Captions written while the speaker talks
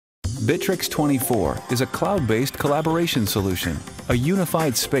Bitrix24 is a cloud-based collaboration solution, a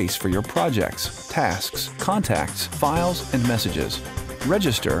unified space for your projects, tasks, contacts, files, and messages.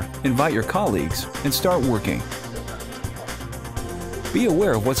 Register, invite your colleagues, and start working. Be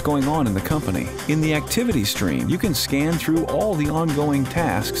aware of what's going on in the company. In the activity stream, you can scan through all the ongoing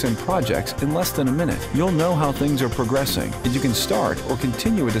tasks and projects in less than a minute. You'll know how things are progressing, and you can start or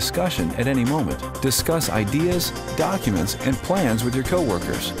continue a discussion at any moment. Discuss ideas, documents, and plans with your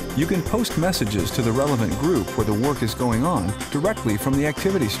coworkers. You can post messages to the relevant group where the work is going on directly from the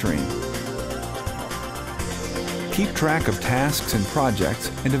activity stream. Keep track of tasks and projects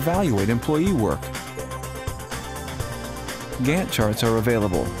and evaluate employee work. Gantt charts are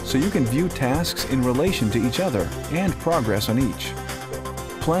available, so you can view tasks in relation to each other and progress on each.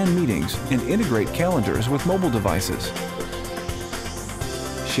 Plan meetings and integrate calendars with mobile devices.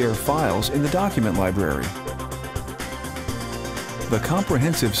 Share files in the document library. The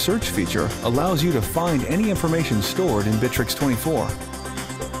comprehensive search feature allows you to find any information stored in Bitrix24.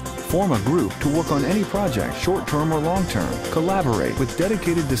 Form a group to work on any project, short-term or long-term. Collaborate with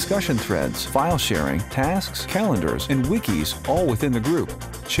dedicated discussion threads, file sharing, tasks, calendars, and wikis all within the group.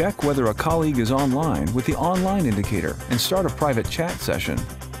 Check whether a colleague is online with the online indicator and start a private chat session.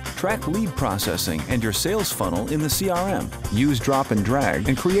 Track lead processing and your sales funnel in the CRM. Use drop and drag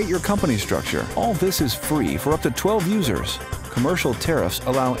and create your company structure. All this is free for up to 12 users. Commercial tariffs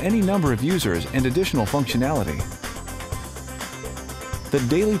allow any number of users and additional functionality. The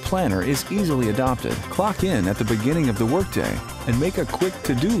daily planner is easily adopted. Clock in at the beginning of the workday and make a quick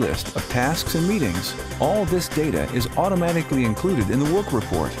to-do list of tasks and meetings. All this data is automatically included in the work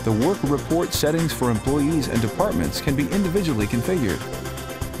report. The work report settings for employees and departments can be individually configured.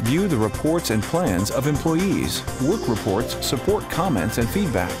 View the reports and plans of employees. Work reports support comments and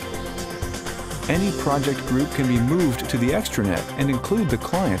feedback. Any project group can be moved to the extranet and include the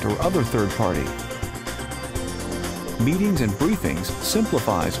client or other third party. Meetings and briefings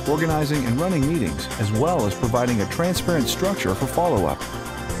simplifies organizing and running meetings, as well as providing a transparent structure for follow-up.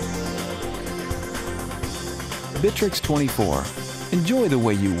 Bitrix24. Enjoy the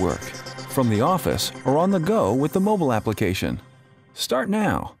way you work, from the office or on the go with the mobile application. Start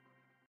now.